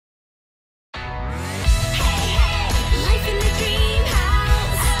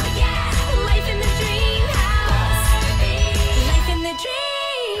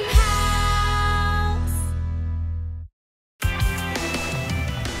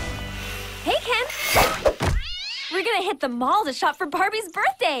gonna hit the mall to shop for Barbie's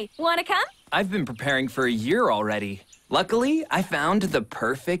birthday. Wanna come? I've been preparing for a year already. Luckily, I found the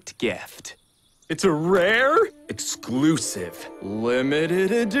perfect gift. It's a rare, exclusive,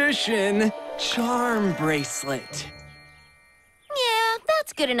 limited edition charm bracelet. Yeah,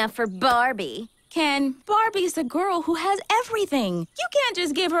 that's good enough for Barbie. Ken, Barbie's a girl who has everything. You can't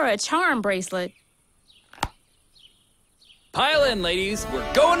just give her a charm bracelet. Pile in, ladies.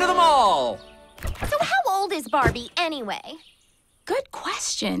 We're going to the mall. So how old is Barbie anyway? Good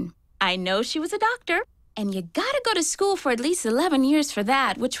question. I know she was a doctor, and you gotta go to school for at least 11 years for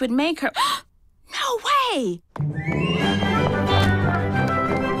that, which would make her... No way!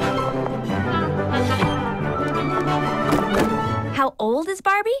 How old is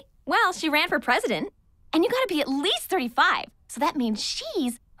Barbie? Well, she ran for president. And you gotta be at least 35. So that means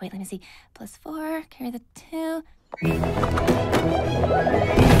she's... Wait, let me see. +4, carry the 2...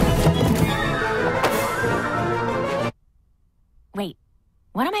 Wait,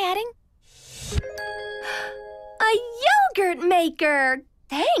 what am I adding? A yogurt maker!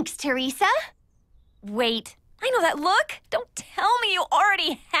 Thanks, Teresa. Wait, I know that look. Don't tell me you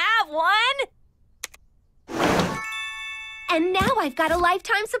already have one. And now I've got a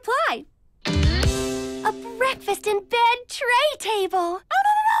lifetime supply. A breakfast in bed tray table.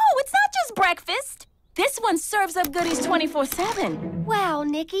 No, it's not just breakfast. This one serves up goodies 24/7. Wow,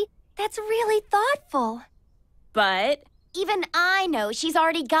 Nikki, that's really thoughtful. But... Even I know she's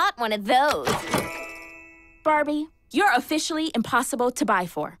already got one of those. Barbie, you're officially impossible to buy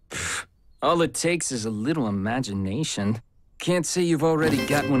for. All it takes is a little imagination. Can't say you've already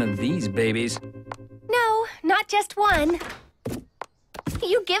got one of these babies. No, not just one.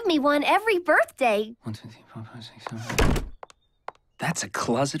 You give me one every birthday. 1, 2, 3, 4, 5, 6, 7. That's a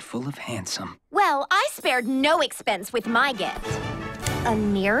closet full of handsome. Well, I spared no expense with my gift. A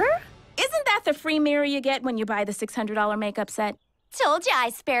mirror? Isn't that the free mirror you get when you buy the $600 makeup set? Told you I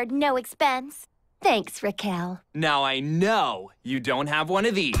spared no expense. Thanks, Raquel. Now I know you don't have one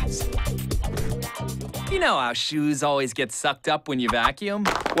of these. You know how shoes always get sucked up when you vacuum?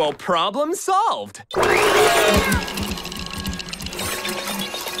 Well, problem solved.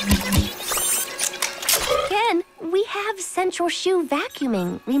 Ken, we have central shoe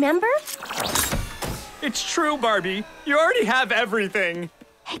vacuuming, remember? It's true, Barbie. You already have everything.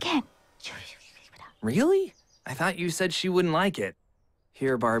 Hey, Ken. Really? I thought you said she wouldn't like it.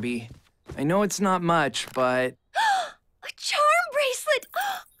 Here, Barbie. I know it's not much, but... A charm bracelet!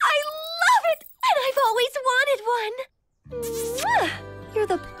 I love it! And I've always wanted one! Mwah! You're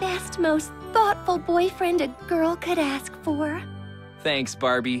the best, most thoughtful boyfriend a girl could ask for. Thanks,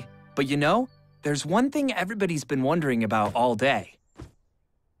 Barbie. But you know, there's one thing everybody's been wondering about all day.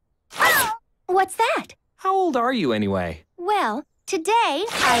 What's that? How old are you anyway? Well, today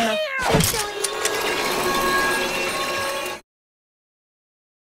I'm officially